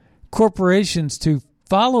 corporations to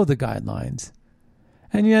follow the guidelines,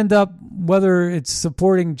 and you end up, whether it's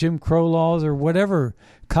supporting Jim Crow laws or whatever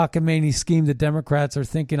cockamamie scheme the Democrats are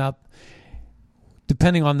thinking up,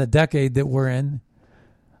 depending on the decade that we're in,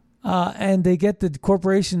 and they get the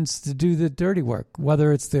corporations to do the dirty work,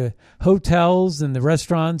 whether it's the hotels and the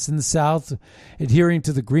restaurants in the South adhering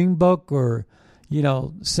to the Green Book or,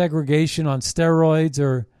 segregation on steroids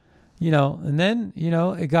or, and then,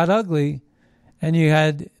 it got ugly and you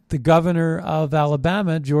had the governor of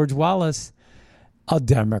Alabama, George Wallace, a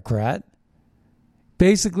Democrat,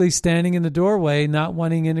 basically standing in the doorway, not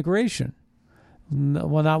wanting integration.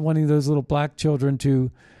 Well, not wanting those little black children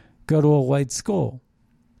to go to a white school.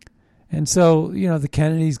 And so, the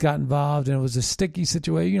Kennedys got involved and it was a sticky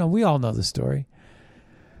situation. We all know the story.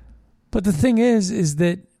 But the thing is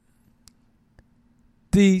that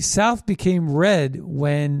the South became red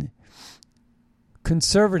when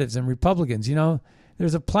conservatives and Republicans,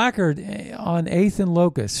 there's a placard on 8th and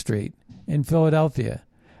Locust Street in Philadelphia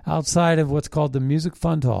outside of what's called the Music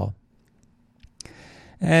Fund Hall.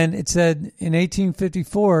 And it said in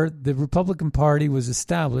 1854, the Republican Party was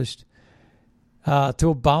established to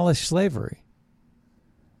abolish slavery.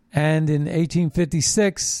 And in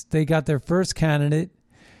 1856, they got their first candidate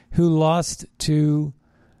who lost to,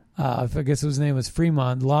 I guess his name was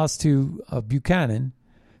Fremont, lost to Buchanan,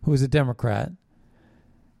 who was a Democrat,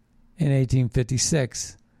 in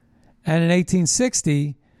 1856. And in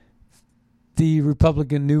 1860, the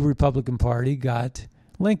new Republican Party got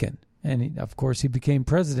Lincoln. And, of course, he became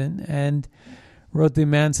president and wrote the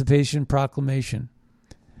Emancipation Proclamation.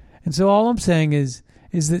 And so all I'm saying is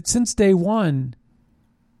that since day one,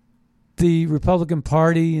 the Republican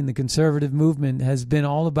Party and the conservative movement has been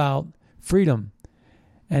all about freedom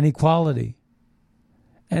and equality.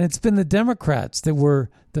 And it's been the Democrats that were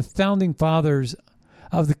the founding fathers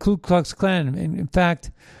of the Ku Klux Klan. In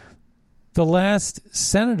fact, the last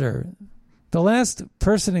senator, the last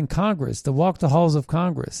person in Congress to walk the halls of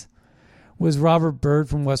Congress was Robert Byrd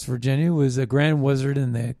from West Virginia, who was a grand wizard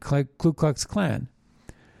in the Ku Klux Klan.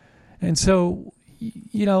 And so,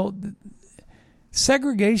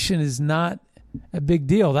 segregation is not a big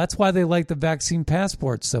deal. That's why they like the vaccine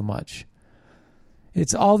passports so much.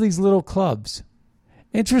 It's all these little clubs.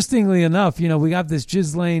 Interestingly enough, we got this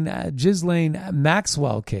Ghislaine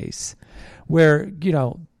Maxwell case where,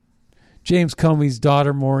 James Comey's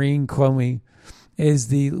daughter, Maureen Comey,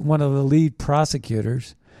 is one of the lead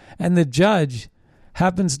prosecutors. And the judge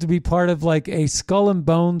happens to be part of like a Skull and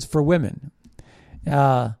Bones for women.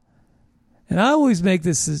 And I always make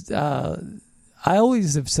this, I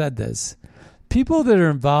always have said this. People that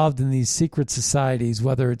are involved in these secret societies,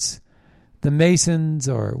 whether it's the Masons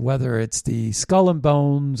or whether it's the Skull and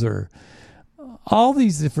Bones or all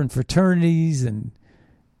these different fraternities and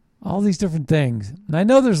all these different things. And I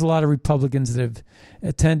know there's a lot of Republicans that have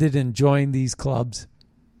attended and joined these clubs.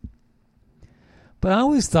 But I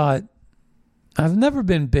always thought, I've never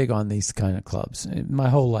been big on these kind of clubs in my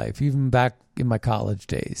whole life, even back in my college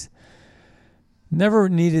days. Never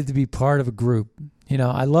needed to be part of a group.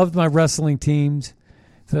 I loved my wrestling teams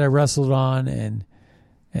that I wrestled on and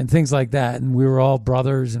things like that. And we were all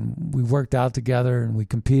brothers and we worked out together and we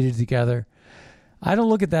competed together. I don't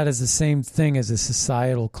look at that as the same thing as a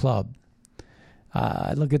societal club.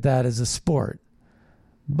 I look at that as a sport.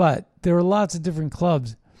 But there are lots of different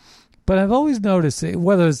clubs. But I've always noticed,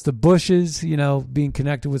 whether it's the Bushes, being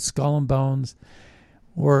connected with Skull and Bones,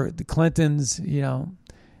 or the Clintons,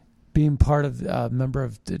 being part of a member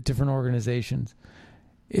of different organizations,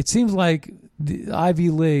 it seems like the Ivy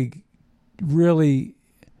League really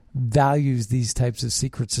values these types of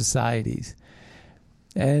secret societies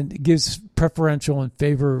and gives preferential and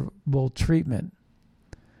favorable treatment.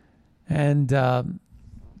 And the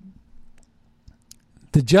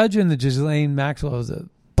judge in the Ghislaine Maxwell is a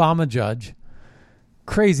Obama judge,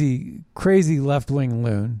 crazy left-wing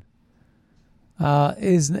loon,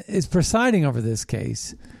 is presiding over this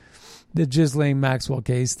case, the Ghislaine Maxwell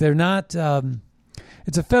case. They're not.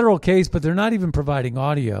 It's a federal case, but they're not even providing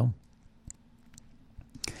audio.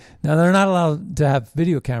 Now, they're not allowed to have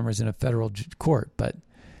video cameras in a federal court, but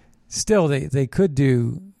still, they could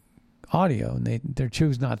do audio, and they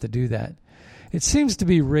choose not to do that. It seems to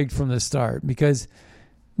be rigged from the start because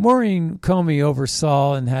Maureen Comey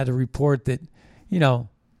oversaw and had a report that,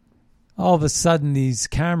 all of a sudden these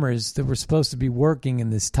cameras that were supposed to be working in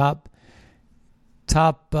this top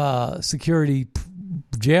security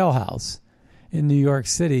jailhouse in New York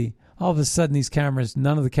City, all of a sudden these cameras,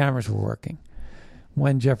 none of the cameras were working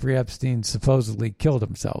when Jeffrey Epstein supposedly killed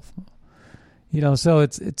himself. So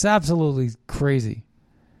it's absolutely crazy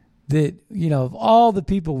that, of all the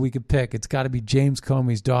people we could pick, it's got to be James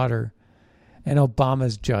Comey's daughter and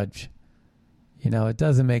Obama's judge. It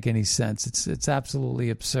doesn't make any sense. It's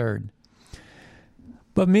absolutely absurd.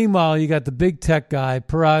 But meanwhile, you got the big tech guy,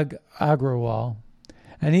 Parag Agrawal,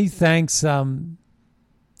 and he thanks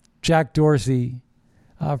Jack Dorsey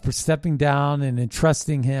for stepping down and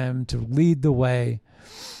entrusting him to lead the way.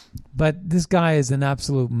 But this guy is an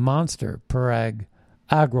absolute monster, Parag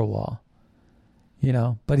Agrawal.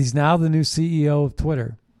 But he's now the new CEO of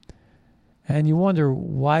Twitter. And you wonder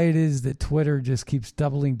why it is that Twitter just keeps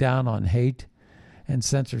doubling down on hate and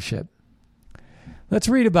censorship. Let's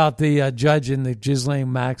read about the judge in the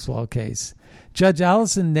Ghislaine Maxwell case. Judge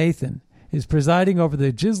Allison Nathan is presiding over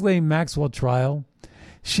the Ghislaine Maxwell trial.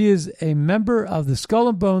 She is a member of the Skull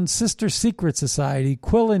and Bones Sister Secret Society,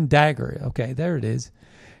 Quill and Dagger. Okay, there it is.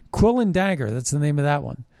 Quill and Dagger, that's the name of that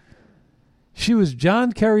one. She was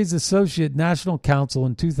John Kerry's associate national counsel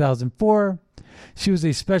in 2004. She was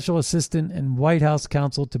a special assistant and White House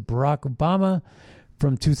counsel to Barack Obama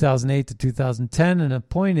from 2008 to 2010 and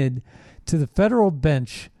appointed to the federal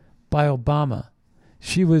bench by Obama.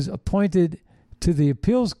 She was appointed to the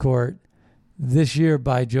appeals court this year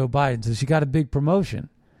by Joe Biden, so she got a big promotion.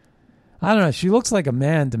 I don't know. She looks like a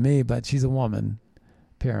man to me, but she's a woman,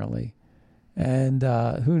 apparently. And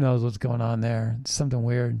who knows what's going on there. It's something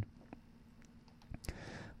weird.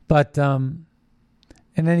 But in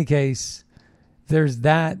any case, there's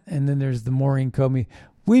that, and then there's the Maureen Comey.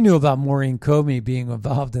 We knew about Maureen Comey being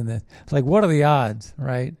involved in this. Like, what are the odds,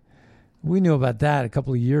 right? We knew about that a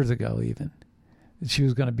couple of years ago even. that she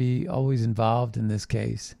was going to be always involved in this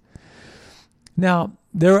case. Now,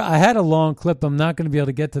 I had a long clip. I'm not going to be able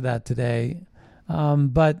to get to that today,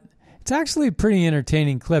 but it's actually a pretty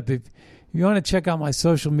entertaining clip. If you want to check out my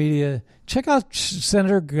social media, check out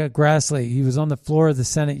Senator Grassley. He was on the floor of the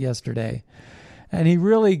Senate yesterday, and he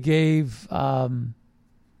really gave a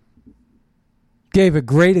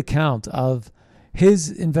great account of his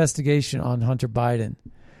investigation on Hunter Biden.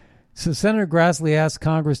 So Senator Grassley asked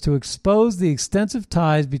Congress to expose the extensive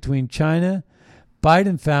ties between China,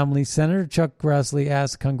 Biden family. Senator Chuck Grassley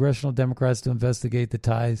asked congressional Democrats to investigate the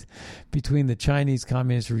ties between the Chinese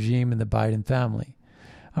Communist regime and the Biden family.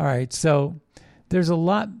 All right, so there's a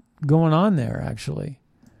lot going on there, actually,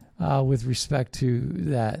 with respect to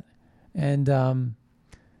that. And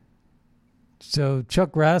so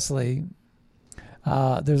Chuck Grassley,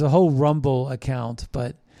 there's a whole Rumble account,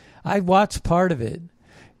 but I watched part of it.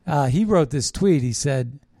 He wrote this tweet. He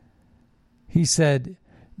said,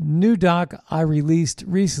 "New doc I released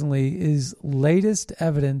recently is latest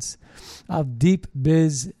evidence of deep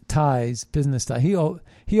business ties.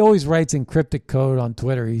 He always writes in cryptic code on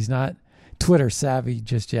Twitter. He's not Twitter savvy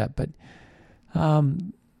just yet, but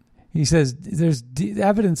he says there's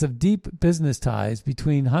evidence of deep business ties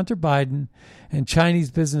between Hunter Biden and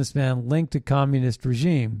Chinese businessmen linked to communist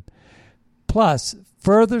regime. Plus,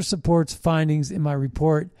 further supports findings in my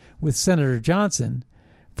report with Senator Johnson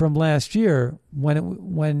from last year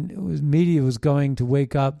media was going to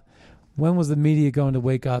wake up. When was the media going to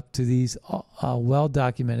wake up to these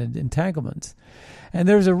well-documented entanglements?" And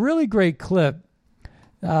there's a really great clip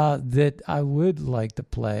that I would like to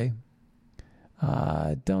play.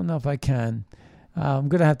 I don't know if I can. I'm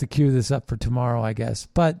going to have to cue this up for tomorrow, I guess.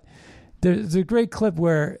 But there's a great clip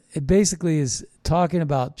where it basically is talking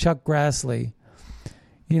about Chuck Grassley.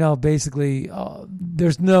 You know, basically,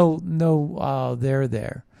 there's no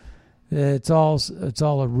there. It's all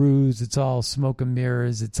a ruse. It's all smoke and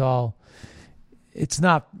mirrors. It's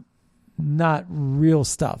not real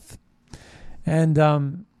stuff. And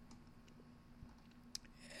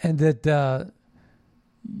that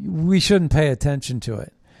we shouldn't pay attention to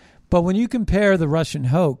it. But when you compare the Russian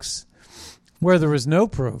hoax, where there was no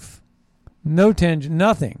proof, no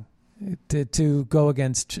nothing to go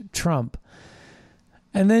against Trump,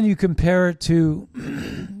 and then you compare it to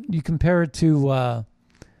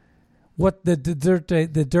what the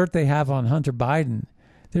dirt they have on Hunter Biden,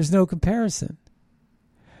 there's no comparison.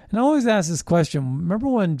 And I always ask this question. Remember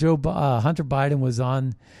when Hunter Biden was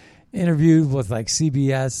interviewed with like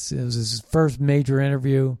CBS? It was his first major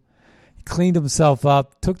interview. He cleaned himself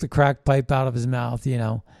up, took the crack pipe out of his mouth,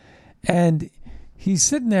 and he's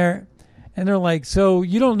sitting there, and they're like, "So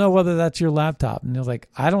you don't know whether that's your laptop?" And he's like,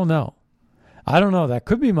 "I don't know. That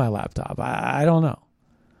could be my laptop. I don't know."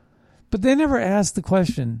 But they never asked the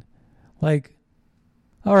question, like,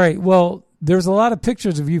 "All right, well, there's a lot of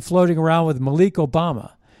pictures of you floating around with Malik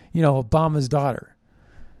Obama, Obama's daughter.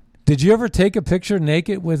 Did you ever take a picture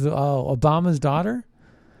naked with Obama's daughter?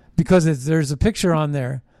 Because there's a picture on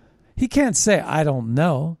there." He can't say, "I don't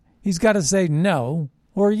know." He's got to say no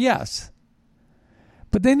or yes.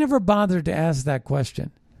 But they never bothered to ask that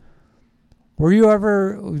question. Were you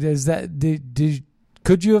ever,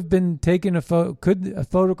 could you have been taken could a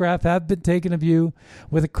photograph have been taken of you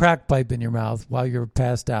with a crack pipe in your mouth while you're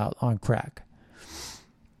passed out on crack?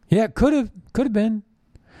 Yeah, could have been.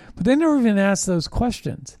 But they never even asked those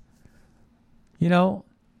questions.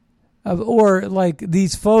 Or like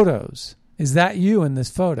these photos. Is that you in this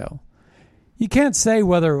photo? You can't say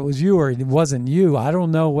whether it was you or it wasn't you. I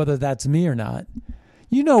don't know whether that's me or not.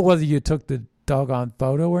 You know whether you took the doggone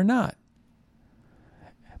photo or not.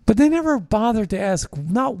 But they never bothered to ask,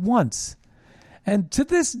 not once. And to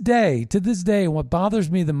this day, what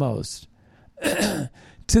bothers me the most, to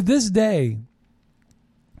this day,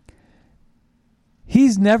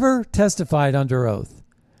 he's never testified under oath,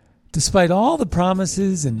 despite all the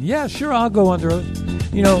promises. And yeah, sure, I'll go under oath.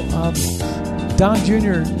 Don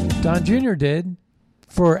Jr. did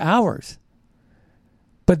for hours.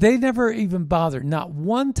 But they never even bothered. Not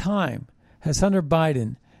one time has Hunter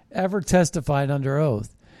Biden ever testified under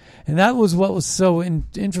oath. And that was what was so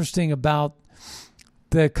interesting about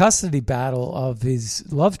the custody battle of his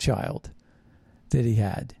love child that he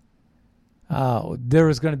had. There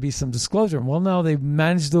was going to be some disclosure. Well, no, they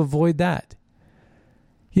managed to avoid that.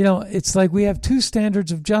 It's like we have two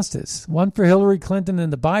standards of justice. One for Hillary Clinton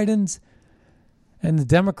and the Bidens and the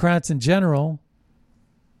Democrats in general.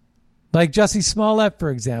 Like Jussie Smollett, for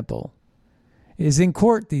example, is in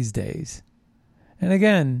court these days. And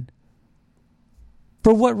again,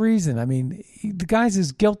 for what reason? I mean, the guy's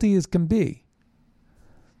as guilty as can be.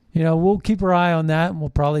 we'll keep our eye on that, and we'll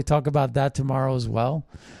probably talk about that tomorrow as well.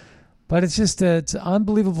 But it's just it's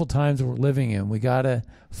unbelievable times we're living in. We got to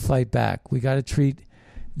fight back. We got to treat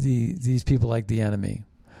these people like the enemy.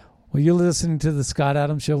 Well, you're listening to the Scott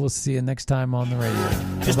Adams Show. We'll see you next time on the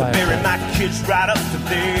radio. Just to bury my kids right up to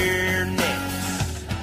there.